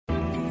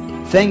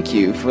Thank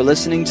you for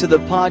listening to the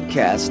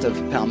podcast of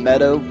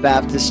Palmetto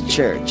Baptist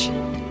Church.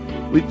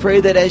 We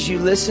pray that as you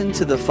listen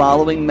to the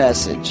following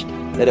message,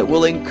 that it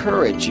will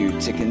encourage you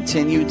to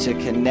continue to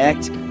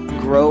connect,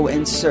 grow,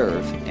 and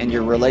serve in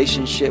your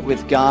relationship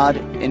with God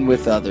and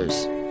with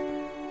others.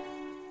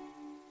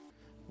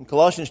 In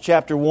Colossians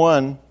chapter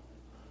 1,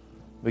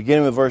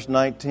 beginning with verse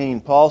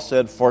 19, Paul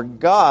said, "For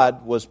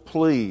God was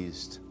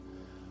pleased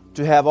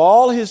to have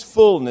all His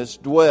fullness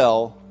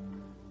dwell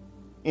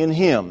in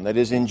Him," that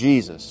is, in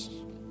Jesus,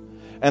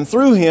 "and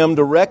through Him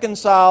to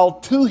reconcile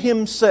to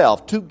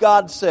Himself, to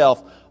God's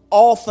self,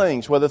 all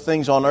things, whether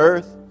things on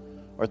earth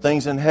or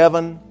things in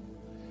heaven,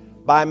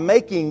 by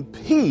making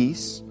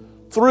peace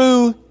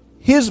through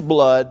His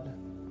blood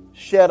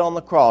shed on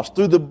the cross,"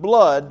 through the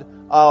blood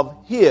of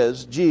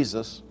His,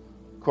 Jesus'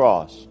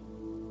 cross.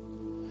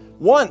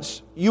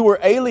 Once you were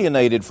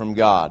alienated from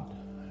God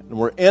and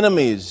were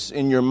enemies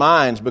in your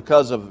minds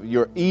because of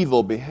your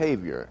evil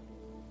behavior.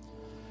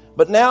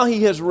 But now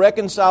He has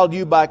reconciled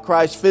you by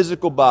Christ's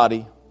physical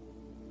body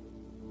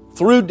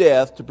through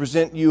death to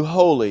present you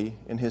holy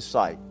in His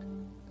sight,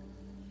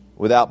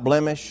 without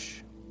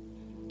blemish,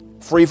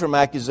 free from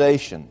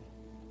accusation,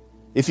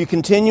 if you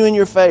continue in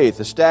your faith,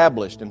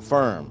 established and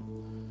firm,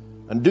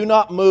 and do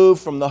not move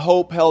from the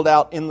hope held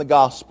out in the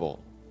gospel.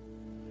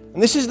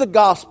 And this is the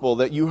gospel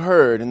that you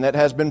heard and that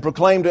has been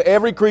proclaimed to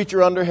every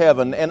creature under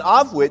heaven, and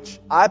of which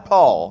I,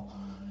 Paul,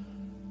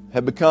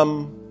 have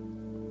become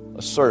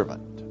a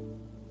servant.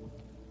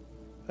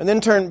 And then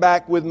turn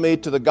back with me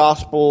to the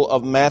Gospel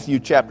of Matthew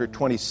chapter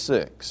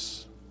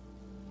 26.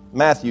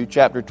 Matthew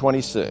chapter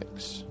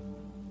 26.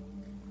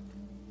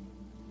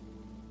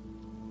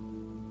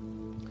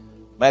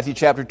 Matthew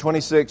chapter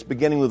 26,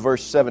 beginning with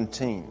verse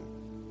 17.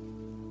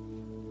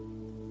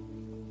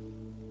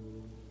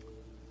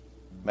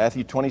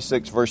 Matthew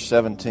 26, verse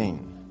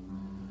 17.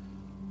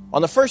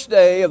 On the first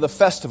day of the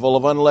festival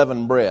of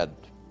unleavened bread,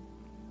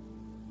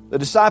 the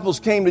disciples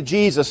came to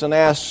Jesus and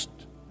asked,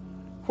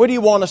 "Where do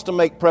you want us to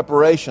make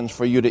preparations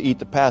for you to eat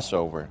the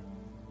Passover?"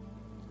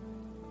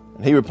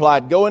 And He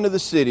replied, "Go into the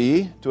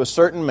city to a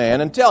certain man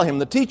and tell him,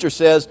 the teacher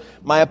says,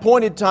 my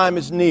appointed time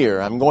is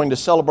near. I'm going to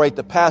celebrate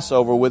the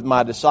Passover with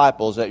my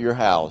disciples at your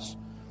house."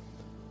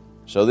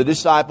 So the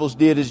disciples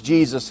did as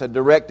Jesus had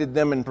directed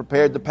them and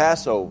prepared the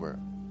Passover.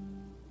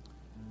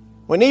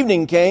 When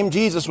evening came,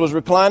 Jesus was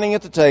reclining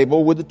at the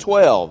table with the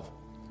 12.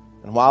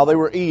 And while they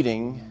were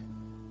eating,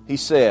 He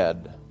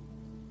said,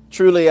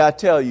 "Truly I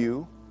tell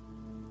you,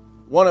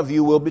 one of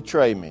you will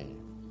betray me."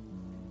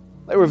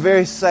 They were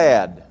very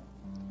sad,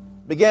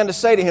 began to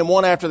say to Him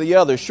one after the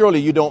other,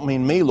 "Surely you don't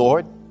mean me,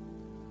 Lord?"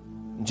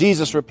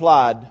 Jesus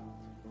replied,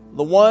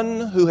 "The one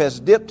who has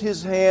dipped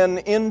his hand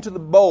into the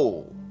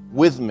bowl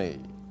with me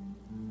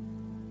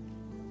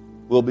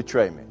will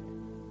betray me."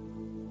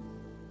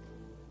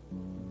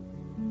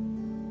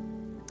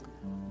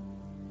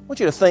 I want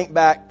you to think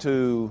back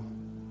to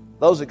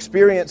those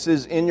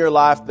experiences in your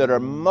life that are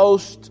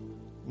most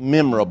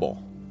memorable.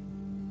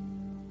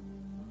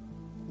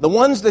 The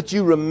ones that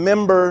you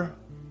remember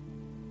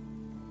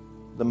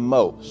the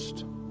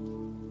most.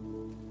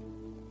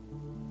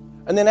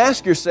 And then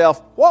ask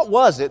yourself, what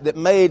was it that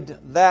made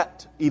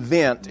that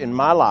event in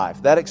my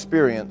life, that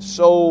experience,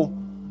 so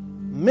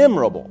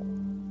memorable?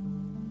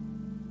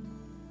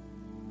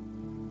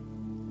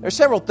 There are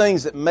several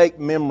things that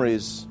make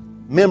memories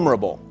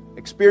memorable,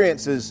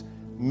 experiences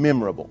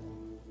memorable.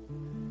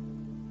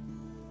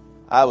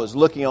 I was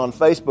looking on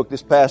Facebook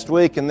this past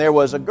week, and there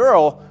was a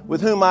girl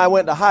with whom I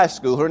went to high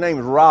school. Her name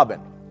is Robin.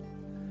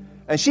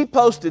 And she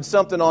posted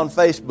something on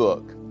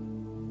Facebook.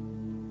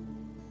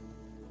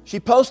 She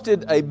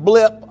posted a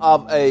blip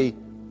of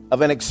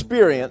an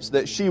experience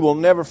that she will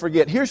never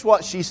forget. Here's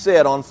what she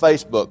said on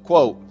Facebook,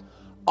 quote,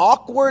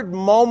 "Awkward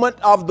moment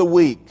of the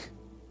week.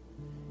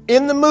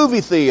 In the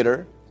movie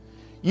theater,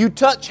 you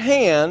touch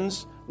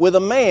hands with a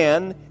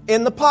man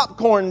in the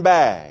popcorn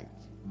bag.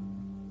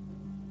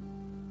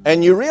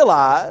 And you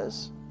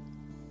realize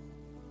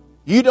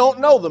you don't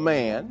know the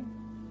man.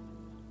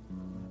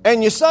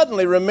 And you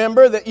suddenly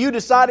remember that you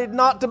decided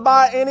not to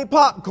buy any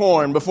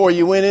popcorn before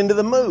you went into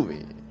the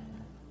movie."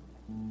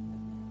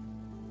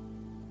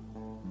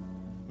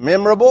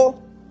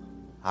 Memorable?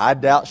 I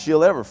doubt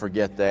she'll ever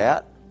forget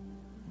that.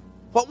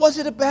 What was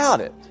it about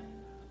it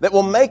that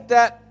will make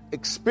that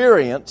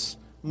experience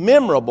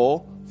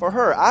memorable for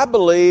her? I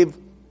believe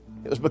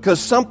it was because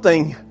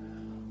something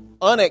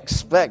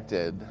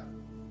unexpected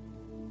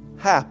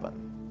happened.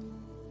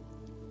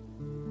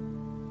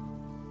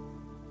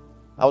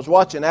 I was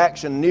watching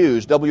Action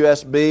News,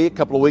 WSB, a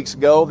couple of weeks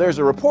ago. There's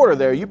a reporter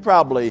there. You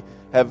probably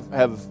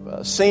have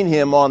seen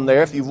him on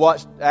there if you've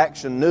watched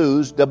Action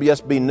News,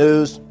 WSB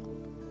News.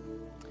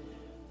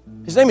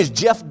 His name is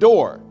Jeff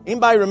Dorr.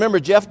 Anybody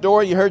remember Jeff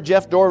Dorr? You heard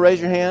Jeff Dorr? Raise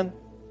your hand.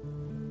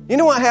 You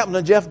know what happened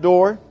to Jeff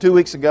Dorr 2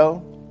 weeks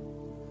ago?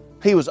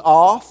 He was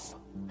off,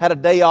 had a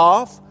day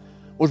off,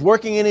 was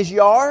working in his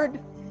yard,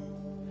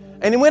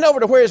 and he went over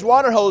to where his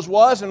water hose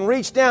was and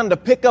reached down to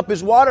pick up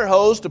his water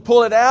hose to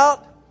pull it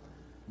out.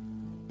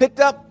 Picked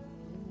up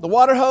the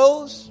water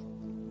hose,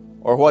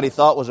 or what he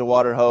thought was a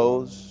water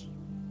hose.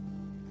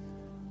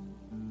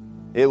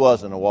 It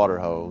wasn't a water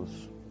hose.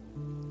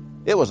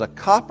 It was a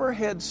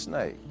copperhead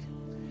snake.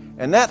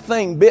 And that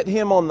thing bit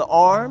him on the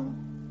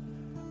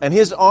arm, and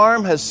his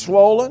arm has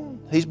swollen.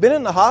 He's been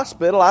in the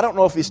hospital. I don't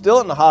know if he's still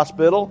in the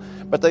hospital,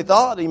 but they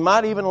thought he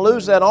might even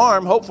lose that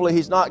arm. Hopefully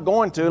he's not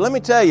going to. Let me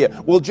tell you,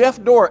 will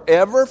Jeff Dorr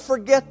ever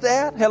forget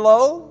that?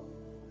 Hello?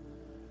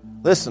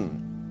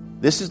 Listen,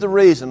 this is the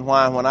reason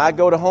why when I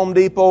go to Home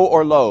Depot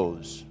or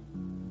Lowe's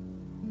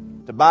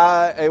to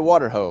buy a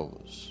water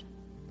hose,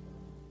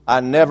 I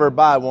never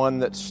buy one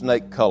that's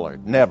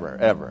snake-colored. Never,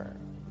 ever.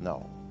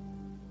 No.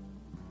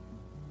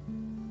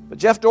 But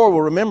Jeff Dorr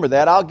will remember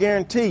that. I'll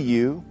guarantee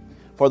you,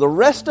 for the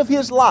rest of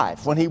his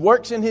life, when he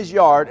works in his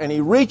yard and he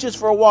reaches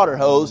for a water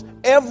hose,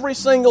 every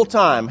single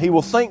time he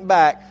will think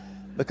back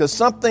because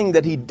something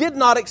that he did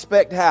not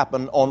expect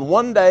happened on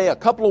one day a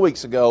couple of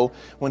weeks ago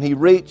when he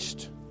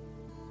reached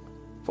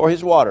for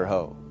his water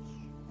hose.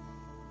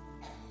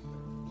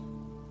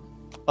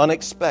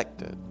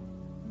 Unexpected.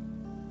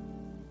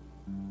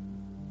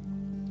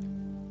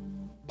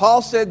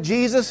 Paul said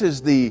Jesus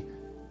is the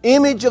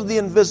image of the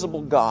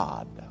invisible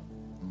God,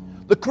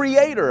 the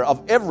creator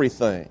of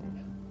everything.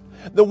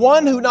 The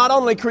one who not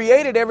only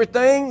created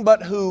everything,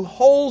 but who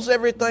holds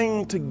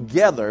everything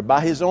together by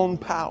His own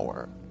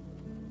power.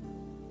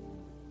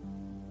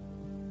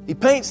 He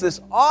paints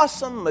this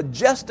awesome,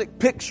 majestic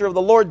picture of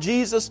the Lord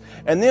Jesus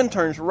and then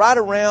turns right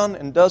around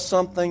and does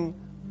something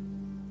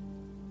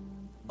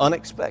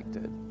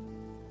unexpected.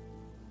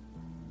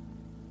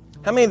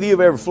 How many of you have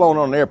ever flown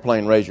on an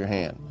airplane? Raise your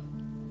hand.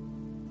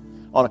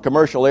 On a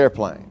commercial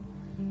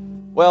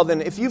airplane. Well,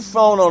 then if you've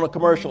flown on a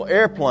commercial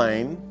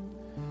airplane,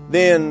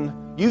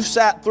 then you've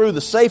sat through the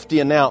safety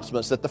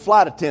announcements that the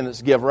flight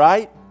attendants give,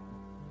 right?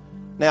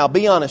 Now,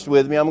 be honest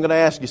with me. I'm going to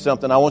ask you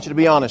something. I want you to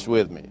be honest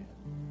with me.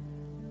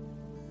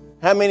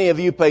 How many of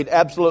you paid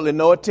absolutely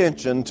no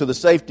attention to the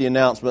safety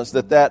announcements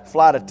that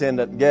flight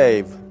attendant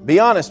gave? Be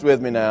honest with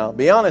me now.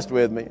 Be honest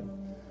with me.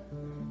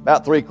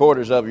 About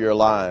 3/4 of you are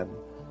lying.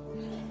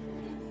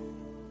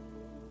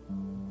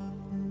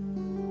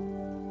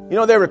 You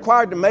know, they're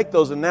required to make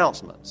those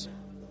announcements.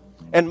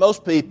 And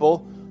most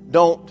people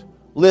don't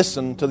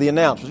listen to the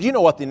announcements. You know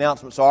what the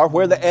announcements are,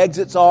 where the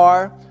exits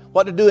are,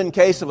 what to do in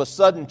case of a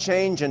sudden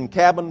change in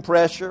cabin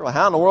pressure. Well,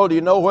 how in the world do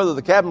you know whether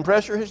the cabin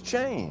pressure has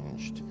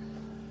changed?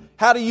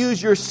 How to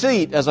use your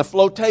seat as a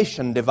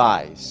flotation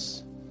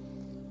device.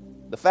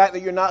 The fact that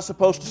you're not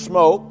supposed to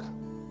smoke,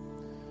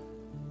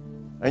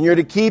 and you're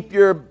to keep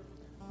your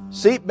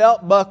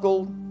seatbelt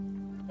buckled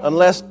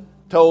unless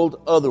told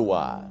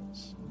otherwise.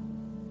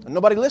 And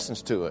nobody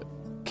listens to it.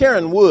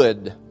 Karen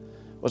Wood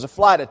was a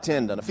flight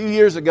attendant. A few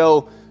years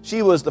ago,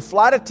 she was the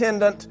flight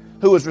attendant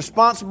who was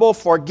responsible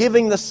for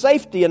giving the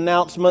safety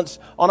announcements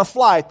on a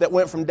flight that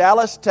went from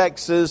Dallas,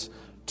 Texas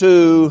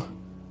to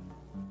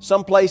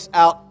someplace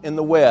out in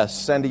the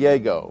west, San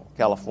Diego,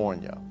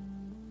 California.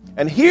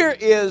 And here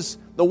is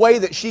the way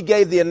that she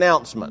gave the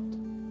announcement.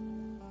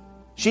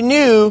 She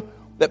knew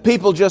that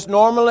people just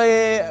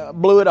normally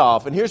blew it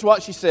off. And here's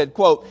what she said,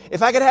 quote,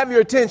 "If I could have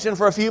your attention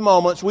for a few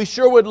moments, we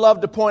sure would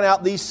love to point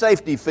out these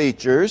safety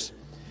features.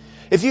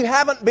 If you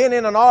haven't been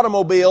in an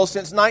automobile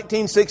since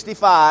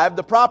 1965,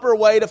 the proper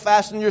way to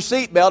fasten your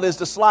seatbelt is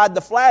to slide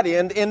the flat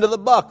end into the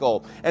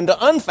buckle. And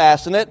to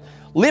unfasten it,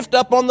 lift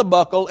up on the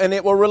buckle and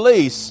it will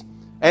release.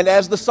 And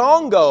as the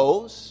song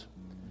goes,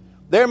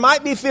 there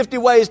might be 50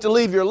 ways to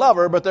leave your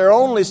lover, but there are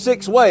only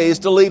 6 ways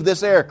to leave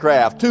this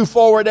aircraft. 2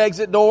 forward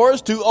exit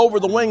doors, 2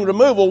 over-the-wing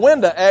removal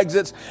window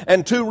exits,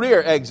 and 2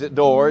 rear exit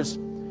doors.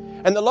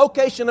 And the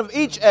location of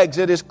each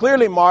exit is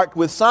clearly marked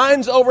with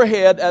signs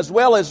overhead as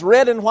well as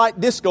red and white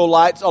disco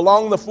lights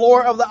along the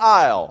floor of the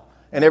aisle."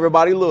 And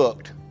everybody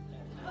looked.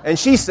 And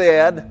she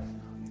said,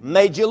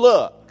 "Made you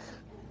look."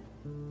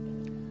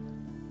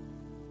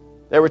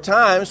 There were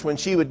times when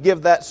she would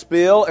give that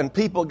spiel and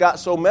people got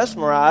so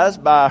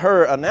mesmerized by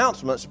her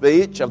announcement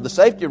speech of the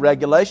safety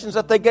regulations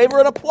that they gave her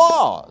an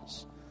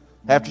applause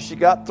after she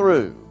got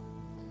through.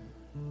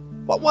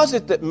 What was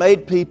it that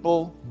made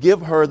people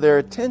give her their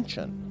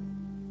attention?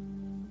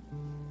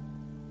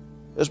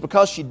 It was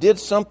because she did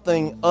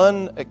something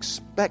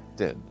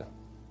unexpected.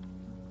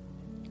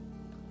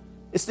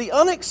 It's the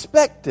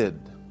unexpected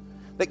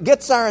that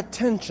gets our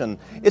attention.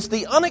 It's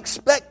the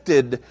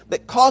unexpected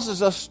that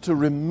causes us to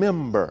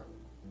remember.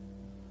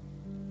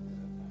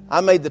 I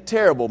made the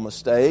terrible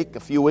mistake a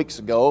few weeks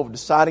ago of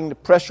deciding to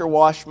pressure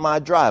wash my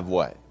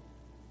driveway.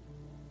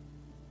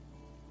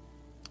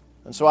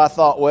 And so I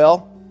thought,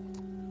 well,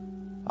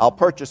 I'll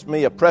purchase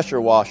me a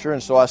pressure washer.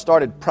 And so I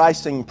started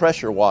pricing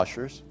pressure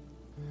washers.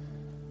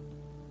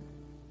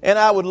 And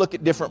I would look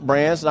at different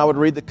brands and I would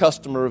read the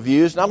customer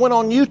reviews. And I went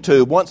on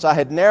YouTube. Once I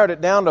had narrowed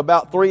it down to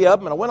about 3 of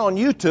them. And I went on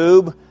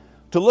YouTube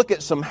to look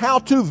at some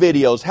how-to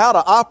videos, how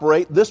to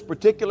operate this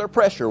particular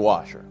pressure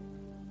washer.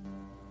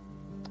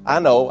 I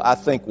know, I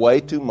think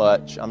way too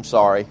much. I'm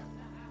sorry.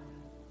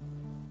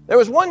 There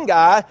was one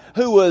guy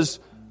who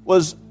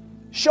was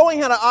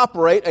showing how to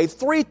operate a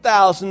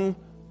 3,000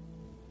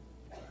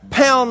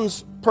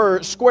 pounds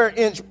per square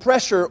inch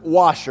pressure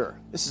washer.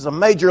 This is a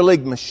major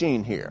league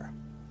machine here.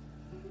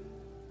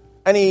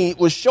 And he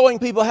was showing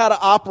people how to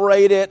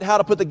operate it, how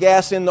to put the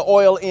gas in, the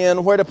oil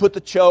in, where to put the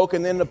choke,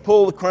 and then to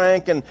pull the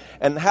crank, and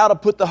how to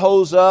put the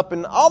hose up,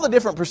 and all the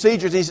different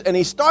procedures. And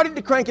he started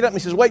to crank it up, and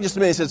he says, wait just a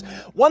minute. He says,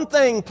 one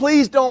thing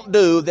please don't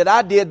do that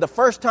I did the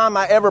first time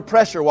I ever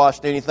pressure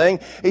washed anything.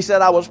 He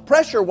said, I was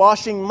pressure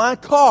washing my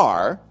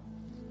car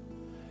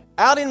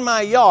out in my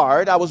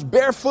yard. I was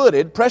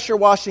barefooted, pressure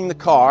washing the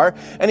car.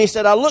 And he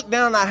said, I looked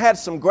down and I had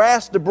some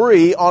grass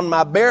debris on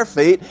my bare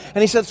feet.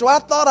 And he said, so I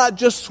thought I'd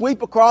just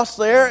sweep across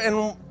there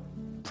and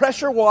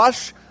pressure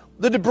wash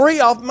the debris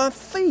off my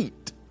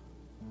feet.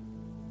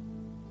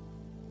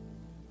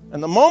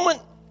 And the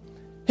moment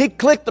he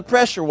clicked the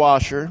pressure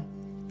washer,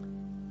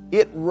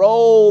 it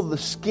rolled the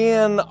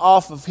skin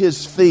off of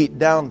his feet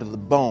down to the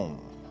bone.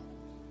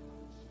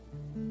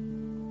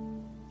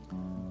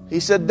 He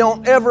said,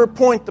 don't ever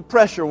point the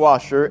pressure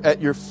washer at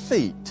your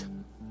feet.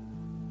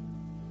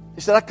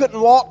 He said, I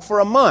couldn't walk for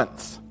a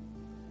month.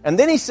 And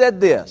then he said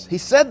this. He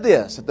said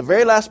this at the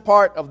very last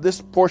part of this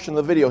portion of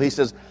the video. He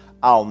says,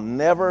 I'll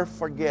never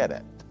forget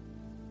it.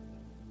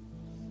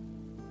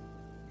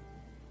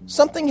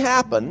 Something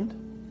happened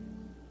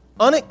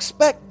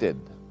unexpected.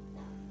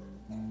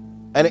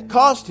 And it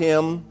caused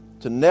him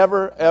to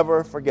never,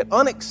 ever forget.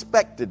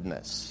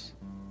 Unexpectedness.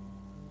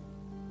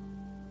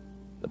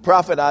 The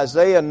prophet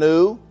Isaiah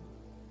knew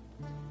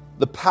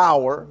the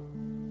power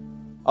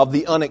of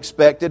the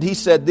unexpected. He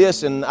said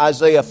this in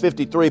Isaiah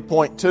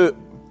 53.2,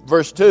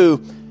 verse 2,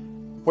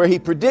 where he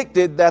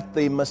predicted that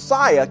the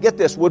Messiah, get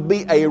this, would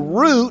be a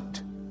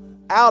root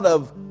out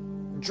of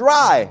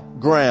dry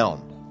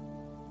ground.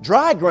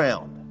 Dry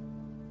ground.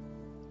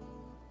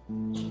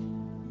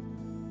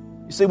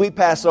 You see, we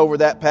pass over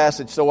that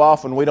passage so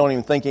often we don't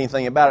even think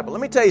anything about it. But let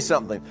me tell you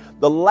something.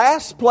 The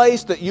last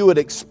place that you would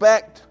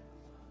expect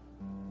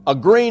a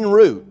green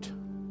root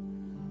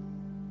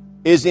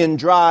is in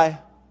dry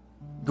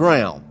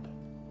ground.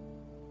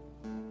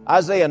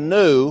 Isaiah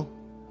knew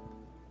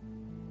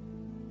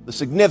the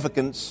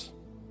significance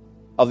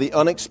of the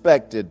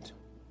unexpected.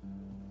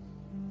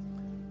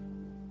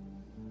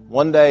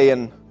 One day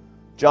in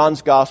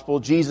John's Gospel,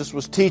 Jesus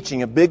was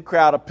teaching a big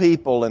crowd of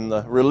people, and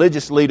the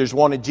religious leaders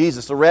wanted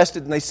Jesus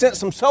arrested, and they sent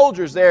some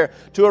soldiers there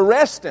to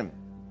arrest him.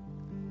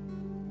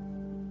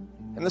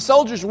 And the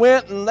soldiers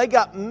went and they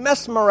got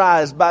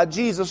mesmerized by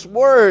Jesus'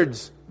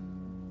 words.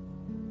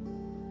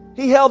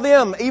 He held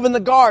them, even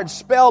the guards,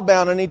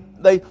 spellbound, and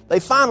they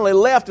finally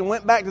left and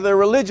went back to their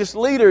religious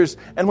leaders.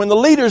 And when the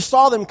leaders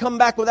saw them come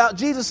back without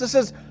Jesus, they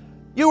says,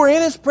 you were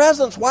in His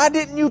presence. Why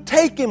didn't you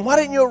take Him? Why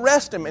didn't you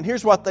arrest Him? And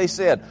here's what they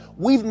said.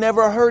 We've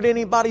never heard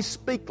anybody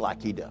speak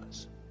like He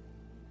does.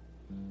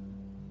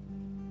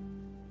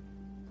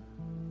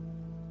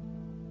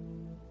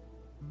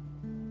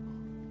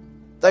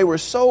 They were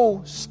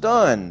so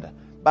stunned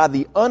by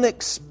the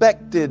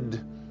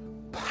unexpected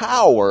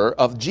power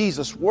of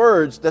Jesus'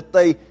 words that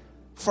they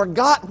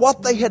forgot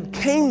what they had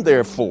came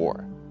there for.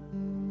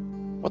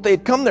 What they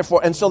had come there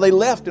for. And so they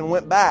left and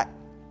went back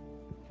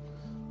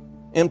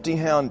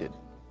empty-handed.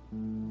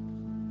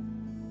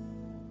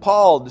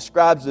 Paul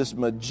describes this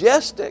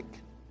majestic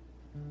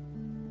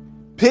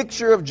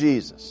picture of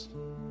Jesus.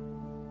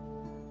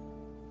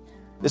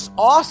 This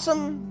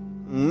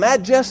awesome,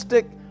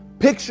 majestic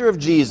picture of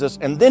Jesus.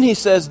 And then he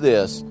says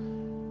this,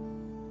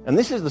 and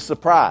this is the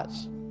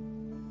surprise.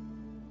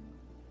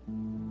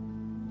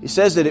 He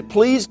says that it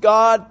pleased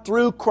God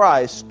through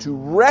Christ to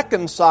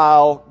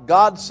reconcile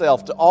God's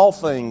self to all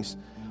things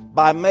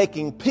by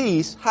making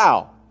peace.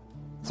 How?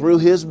 Through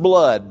His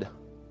blood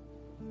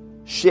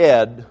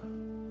shed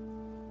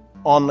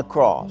on the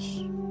cross.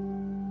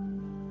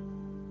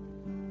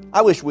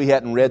 I wish we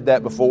hadn't read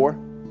that before,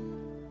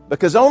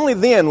 because only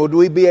then would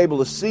we be able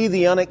to see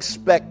the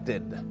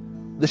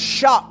unexpected, the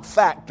shock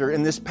factor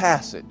in this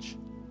passage.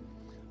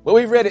 But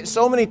we've read it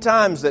so many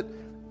times that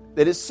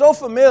it's so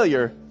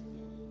familiar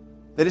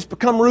that it's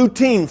become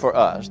routine for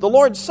us. The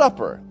Lord's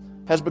Supper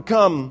has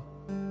become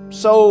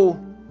so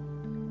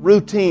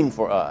routine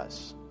for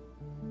us.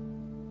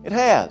 It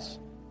has.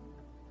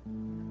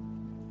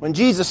 When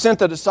Jesus sent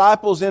the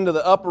disciples into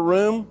the upper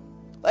room,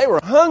 they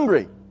were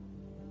hungry.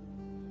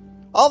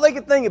 All they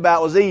could think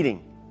about was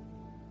eating.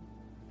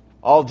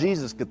 All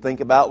Jesus could think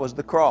about was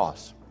the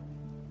cross.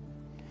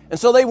 And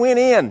so they went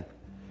in,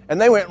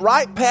 and they went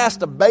right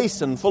past a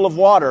basin full of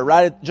water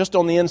just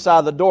on the inside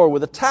of the door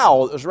with a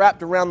towel that was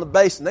wrapped around the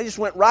basin. They just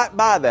went right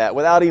by that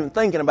without even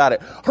thinking about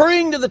it.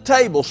 Hurrying to the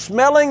table,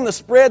 smelling the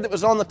spread that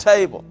was on the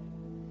table.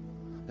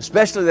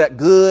 Especially that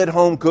good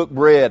home-cooked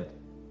bread.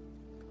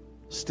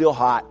 Still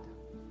hot.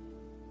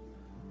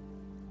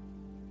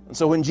 And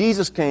so when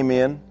Jesus came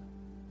in,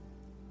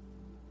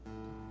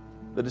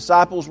 the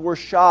disciples were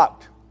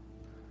shocked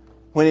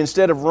when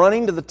instead of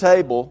running to the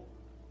table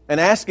and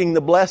asking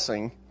the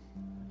blessing,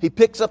 He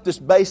picks up this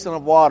basin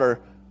of water,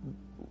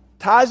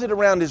 ties it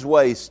around His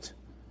waist,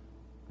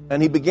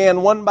 and He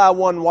began one by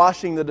one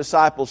washing the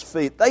disciples'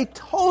 feet. They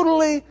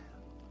totally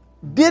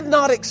did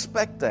not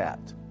expect that.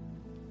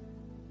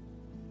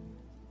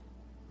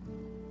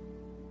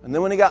 And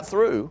then when he got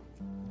through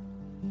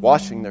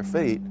washing their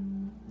feet,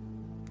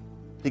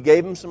 he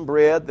gave them some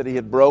bread that he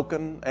had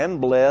broken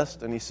and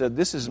blessed, and he said,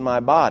 "This is my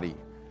body."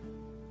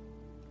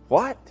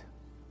 What?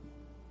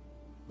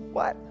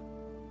 What?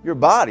 Your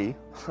body?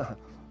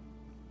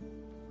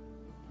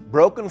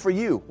 Broken for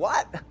you.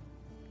 What?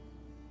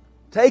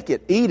 Take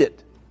it, eat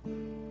it.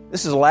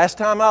 This is the last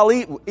time I'll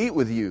eat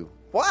with you.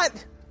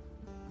 What?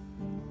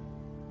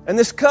 And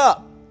this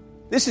cup,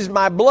 this is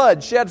my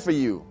blood shed for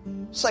you.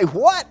 Say,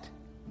 what?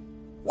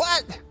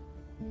 What?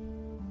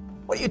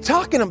 What are you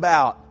talking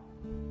about?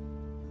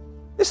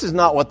 This is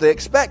not what they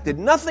expected.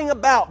 Nothing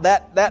about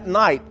that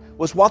night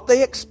was what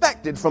they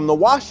expected, from the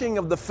washing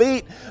of the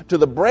feet to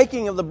the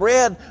breaking of the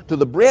bread, to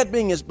the bread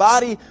being his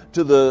body,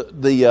 to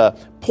the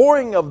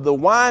pouring of the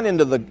wine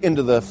into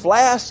the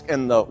flask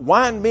and the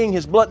wine being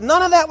his blood.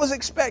 None of that was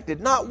expected,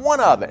 not one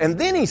of it. And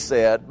then he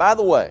said, by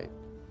the way,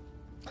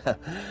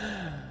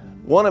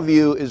 one of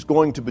you is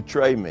going to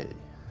betray me.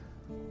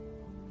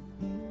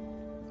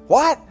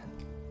 What?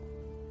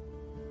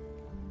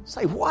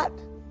 Say what?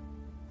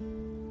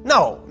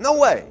 No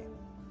way.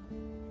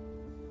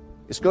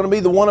 It's going to be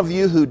the one of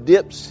you who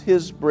dips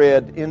his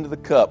bread into the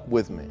cup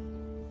with me.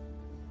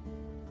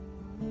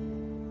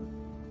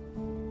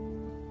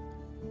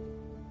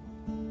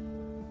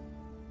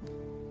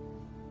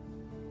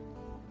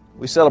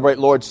 We celebrate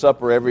Lord's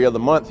Supper every other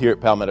month here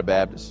at Palmetto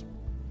Baptist.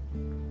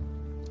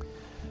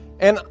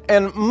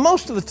 And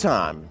most of the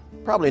time,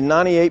 probably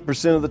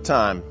 98% of the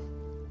time,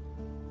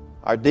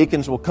 our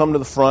deacons will come to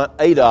the front,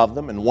 8 of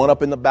them, and one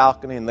up in the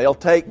balcony, and they'll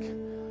take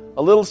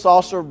a little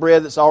saucer of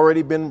bread that's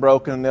already been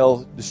broken, and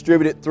they'll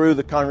distribute it through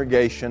the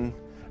congregation,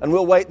 and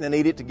we'll wait and then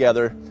eat it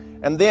together.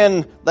 And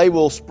then they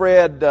will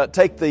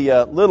take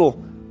the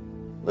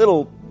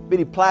little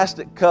bitty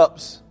plastic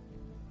cups,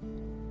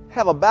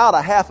 have about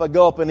a half a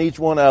gulp in each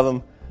one of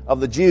them of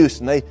the juice,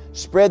 and they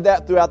spread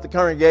that throughout the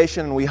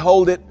congregation, and we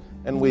hold it,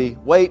 and we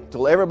wait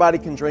till everybody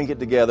can drink it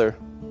together.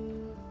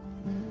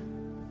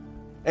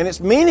 And it's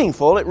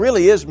meaningful, it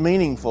really is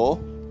meaningful,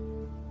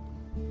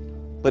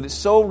 but it's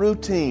so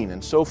routine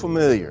and so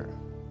familiar.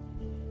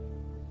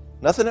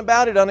 Nothing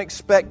about it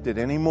unexpected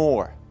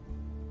anymore.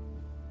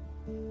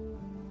 And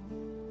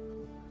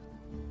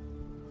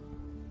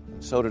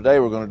so today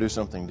we're going to do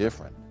something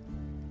different.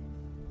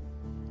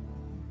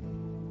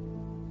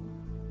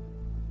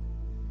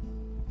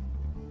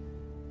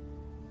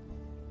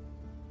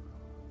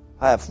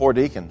 I have 4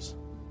 deacons.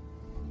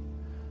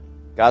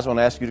 Guys, I want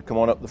to ask you to come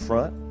on up the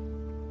front.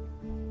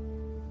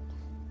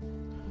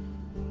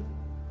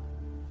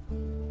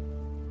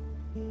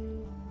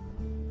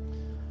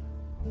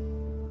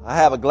 I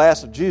have a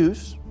glass of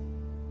juice.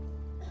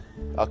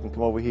 Y'all can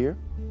come over here.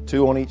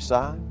 2 on each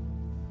side.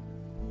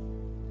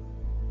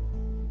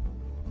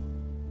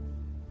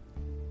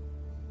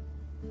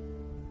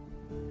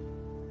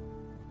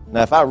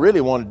 Now, if I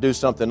really wanted to do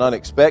something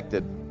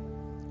unexpected,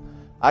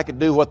 I could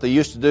do what they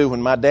used to do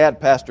when my dad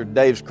pastored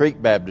Dave's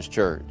Creek Baptist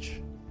Church.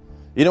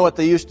 You know what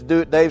they used to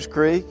do at Dave's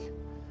Creek?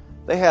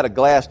 They had a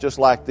glass just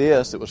like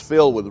this that was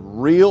filled with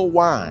real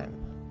wine.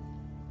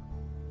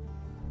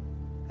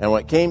 And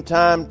when it came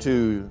time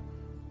to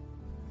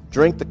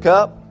drink the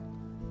cup,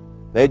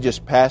 they'd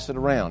just pass it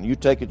around. You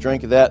take a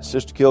drink of that,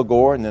 Sister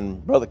Kilgore, and then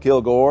Brother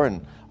Kilgore,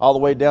 and all the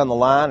way down the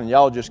line, and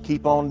y'all just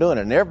keep on doing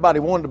it. And everybody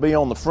wanted to be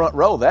on the front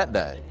row that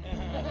day.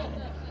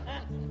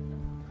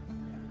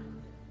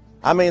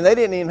 I mean, they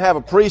didn't even have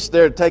a priest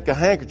there to take a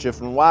handkerchief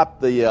and wipe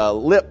the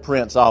lip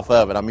prints off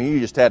of it. I mean, you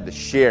just had to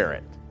share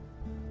it.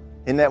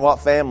 Isn't that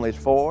what family's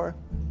for?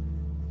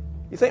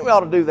 You think we ought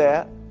to do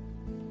that?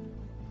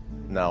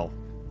 No.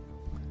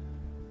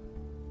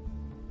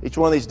 Each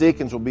one of these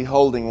deacons will be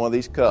holding one of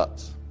these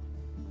cups.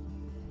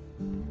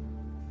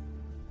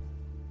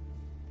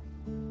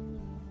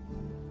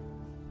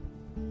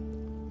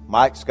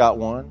 Mike's got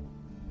one.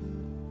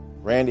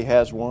 Randy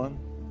has one.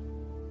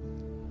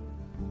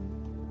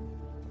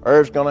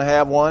 Irv's going to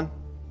have one.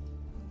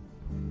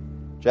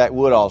 Jack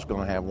Woodall's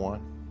going to have one.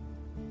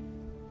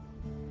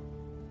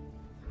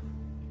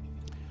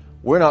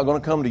 We're not going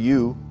to come to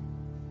you.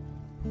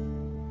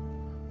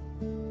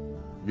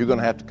 You're going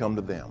to have to come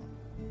to them.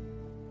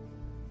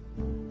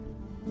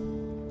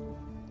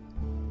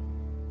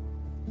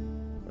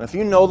 And if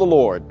you know the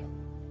Lord,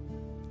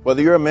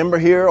 whether you're a member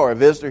here or a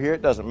visitor here,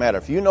 it doesn't matter.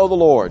 If you know the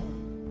Lord, I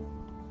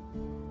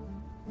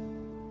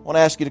want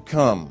to ask you to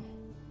come.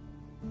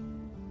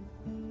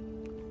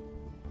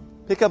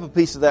 Pick up a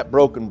piece of that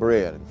broken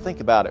bread and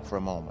think about it for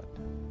a moment.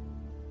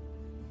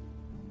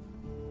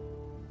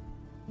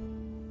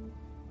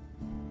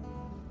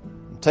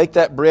 And take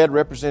that bread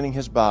representing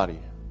His body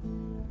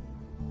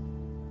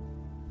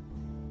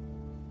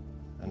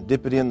and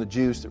dip it in the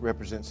juice that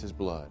represents His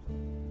blood.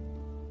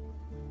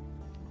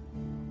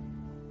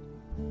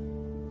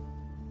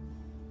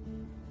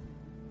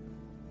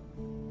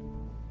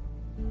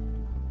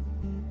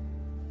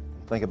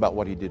 Think about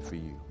what He did for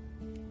you.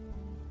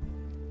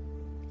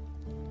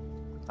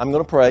 I'm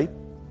going to pray.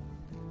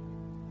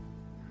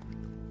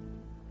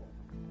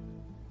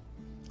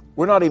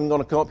 We're not even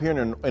going to come up here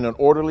in an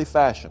orderly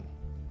fashion.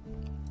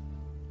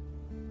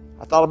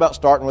 I thought about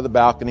starting with a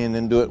balcony and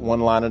then do it one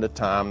line at a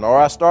time. Or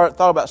I thought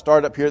about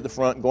starting up here at the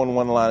front, going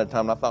one line at a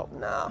time. And I thought,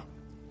 nah.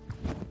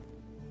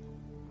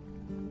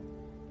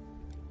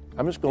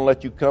 I'm just going to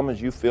let you come as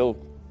you feel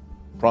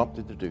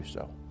prompted to do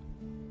so.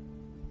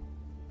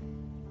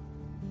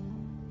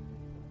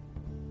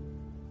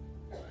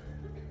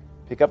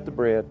 Pick up the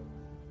bread.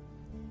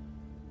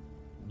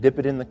 Dip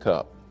it in the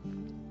cup.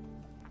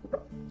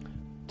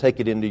 Take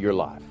it into your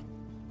life.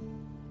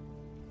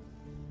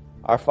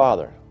 Our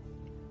Father,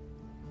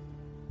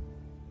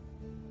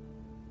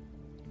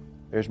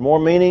 there's more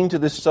meaning to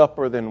this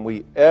supper than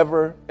we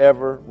ever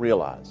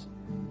realize.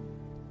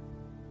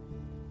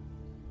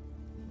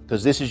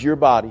 Because this is your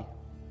body.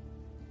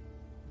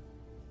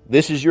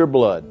 This is your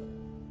blood.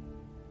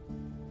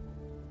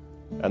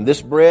 And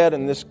this bread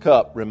and this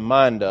cup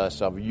remind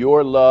us of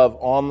your love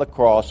on the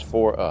cross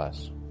for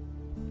us.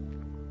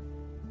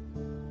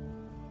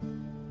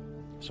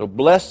 So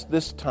bless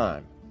this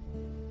time.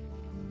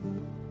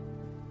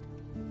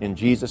 In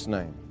Jesus'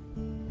 name.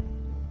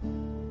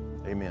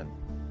 Amen.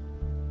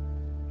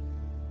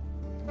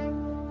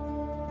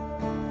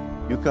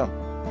 You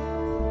come.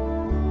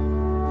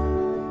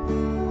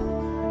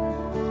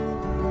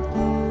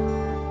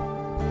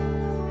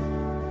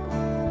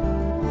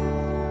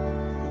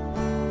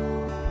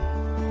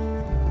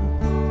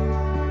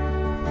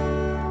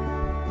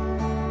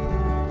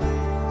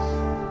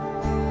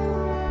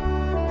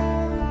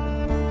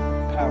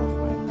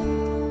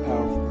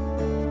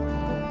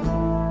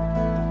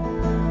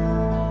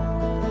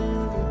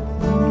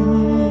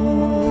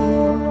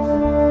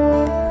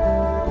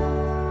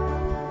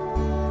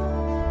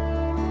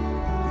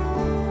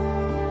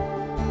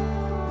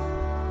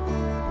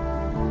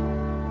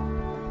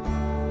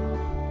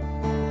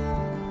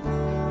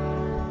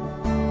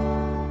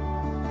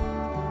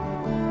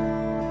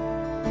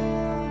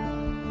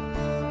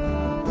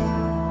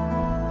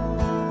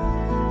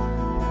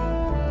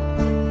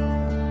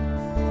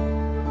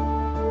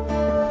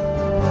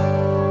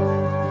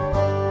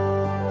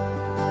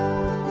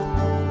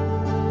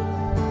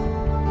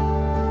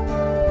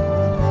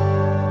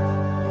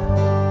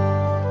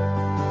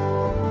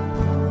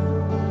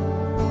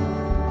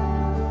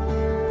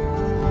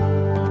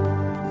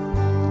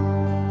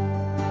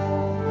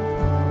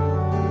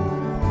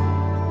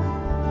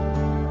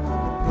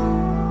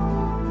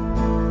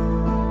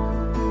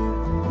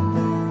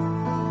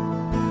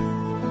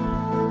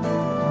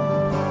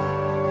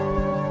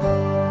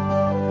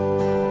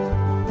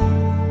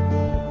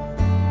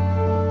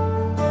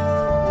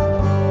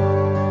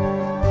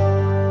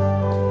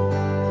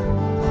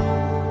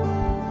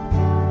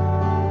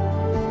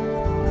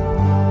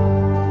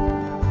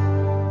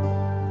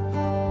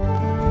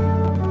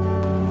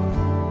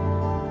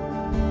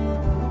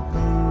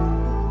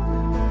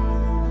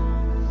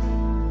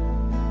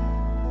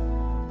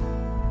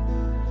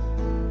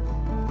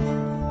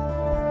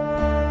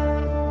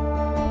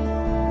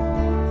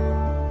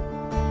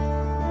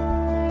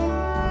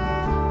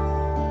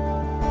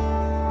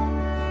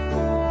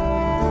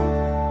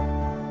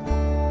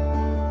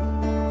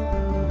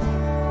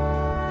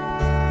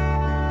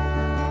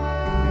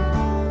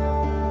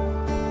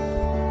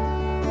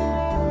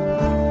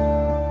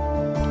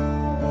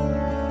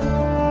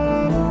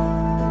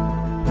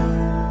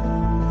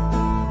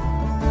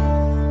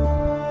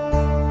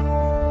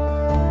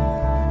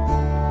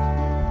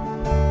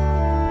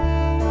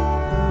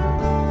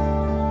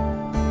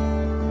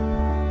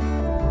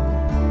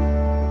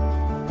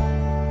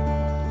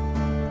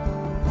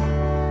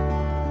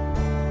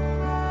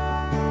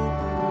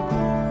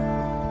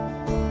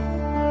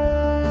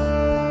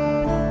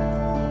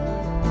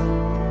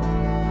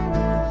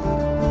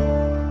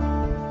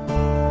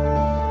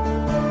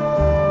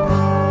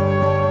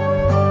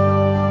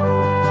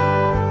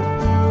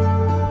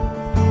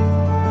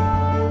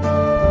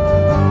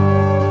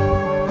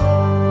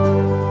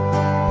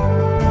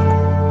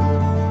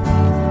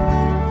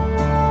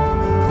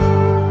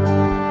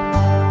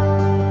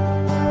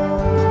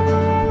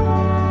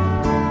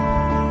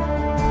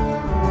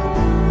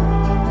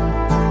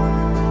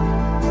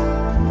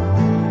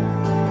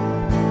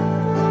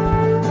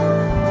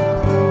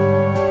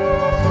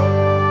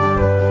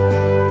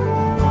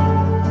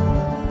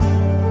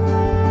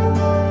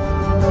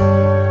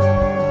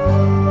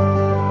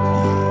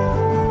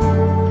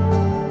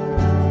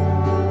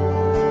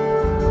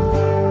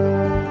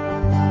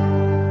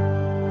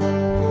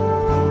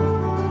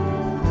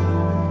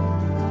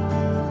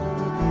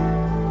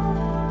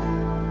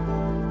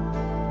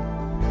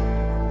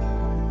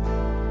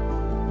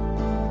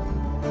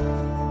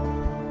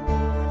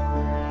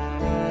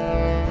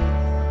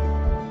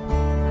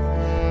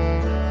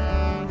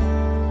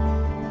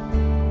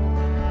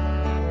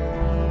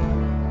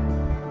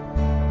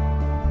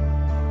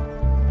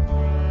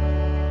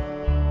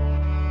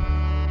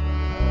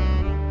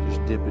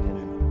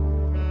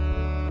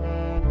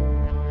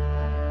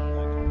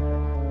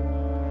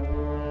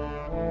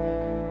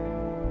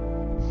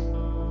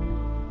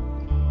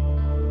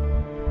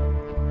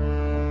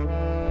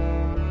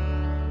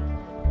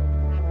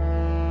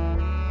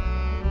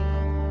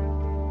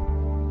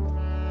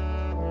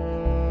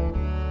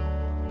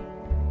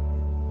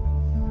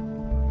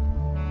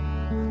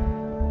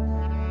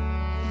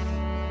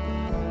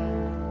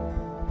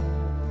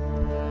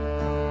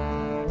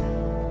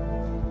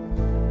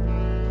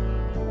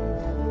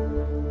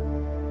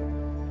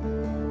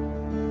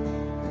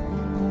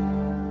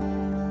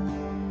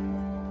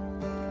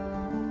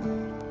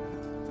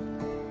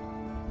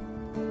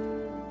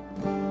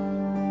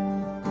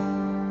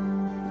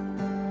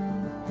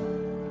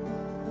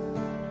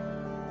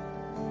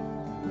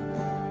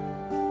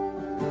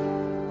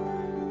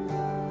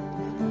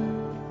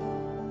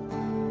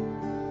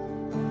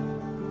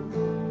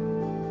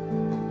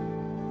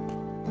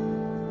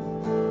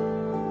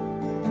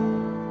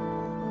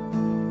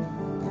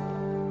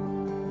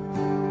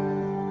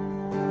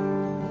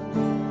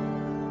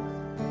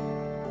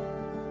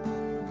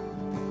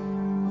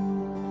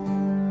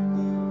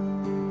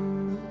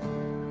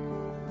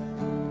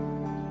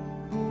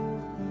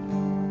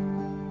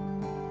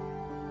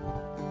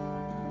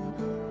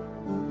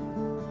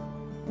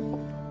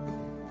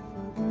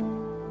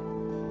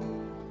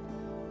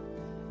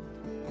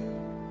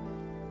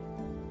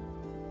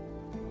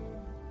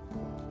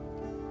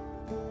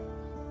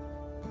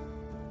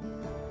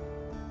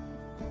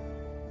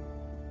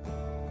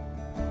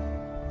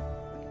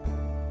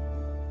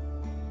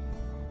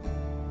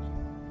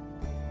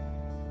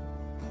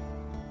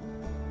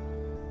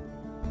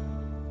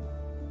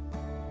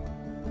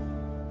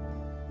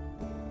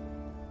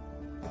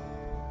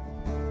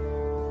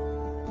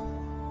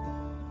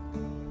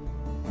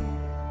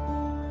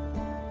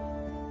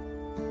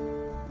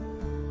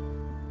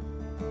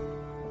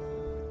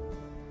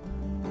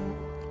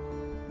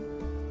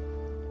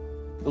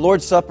 The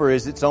Lord's Supper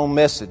is its own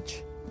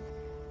message.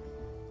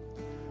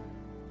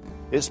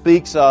 It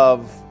speaks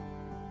of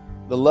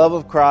the love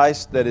of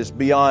Christ that is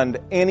beyond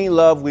any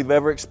love we've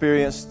ever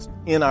experienced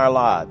in our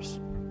lives.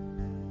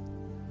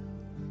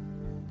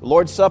 The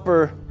Lord's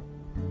Supper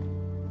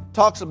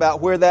talks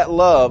about where that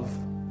love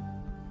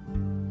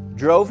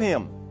drove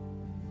Him.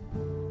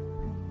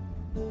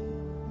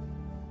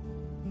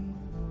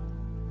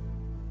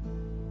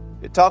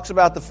 It talks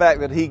about the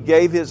fact that He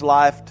gave His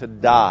life to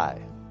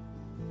die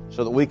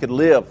so that we could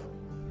live.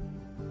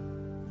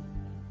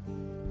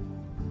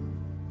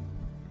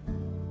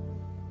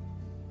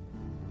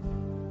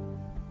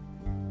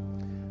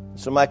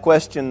 So my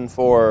question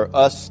for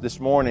us this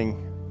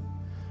morning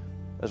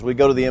as we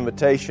go to the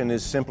invitation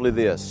is simply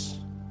this.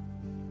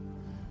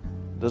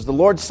 Does the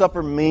Lord's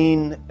Supper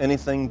mean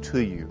anything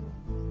to you?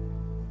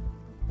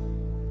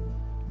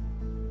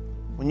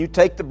 When you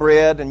take the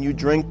bread and you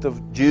drink the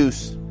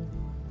juice,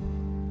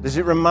 does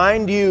it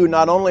remind you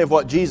not only of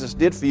what Jesus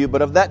did for you,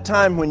 but of that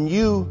time when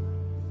you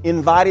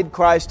invited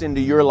Christ into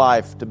your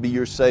life to be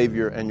your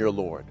Savior and your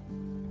Lord?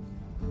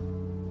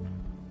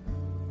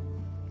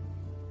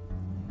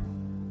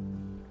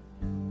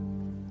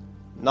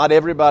 Not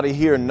everybody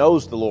here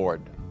knows the Lord.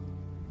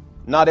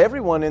 Not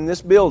everyone in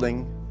this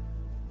building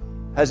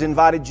has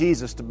invited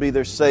Jesus to be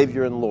their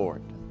Savior and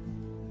Lord.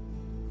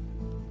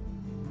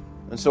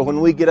 And so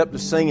when we get up to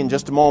sing in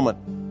just a moment,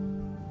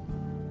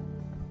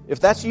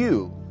 if that's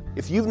you,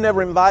 if you've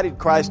never invited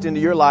Christ into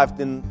your life,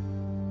 then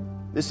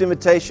this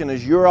invitation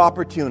is your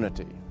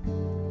opportunity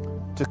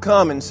to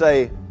come and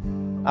say,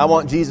 I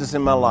want Jesus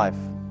in my life.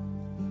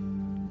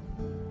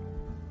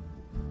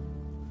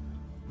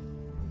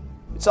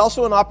 It's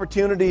also an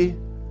opportunity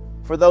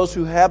for those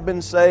who have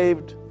been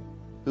saved,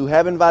 who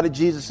have invited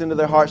Jesus into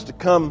their hearts, to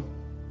come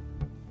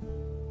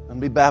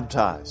and be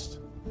baptized.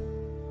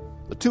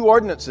 The two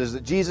ordinances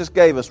that Jesus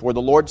gave us were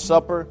the Lord's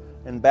Supper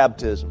and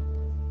baptism.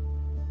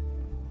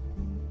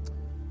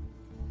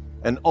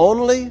 And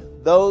only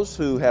those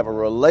who have a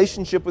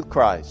relationship with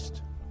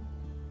Christ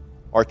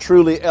are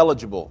truly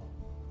eligible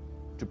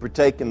to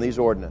partake in these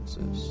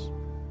ordinances.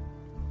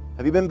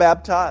 Have you been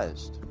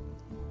baptized?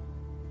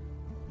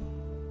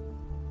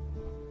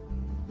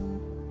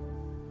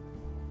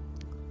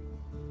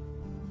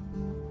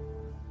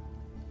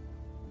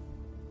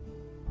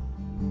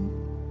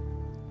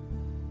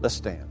 Let's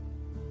stand.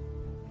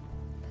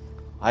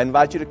 I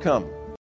invite you to come.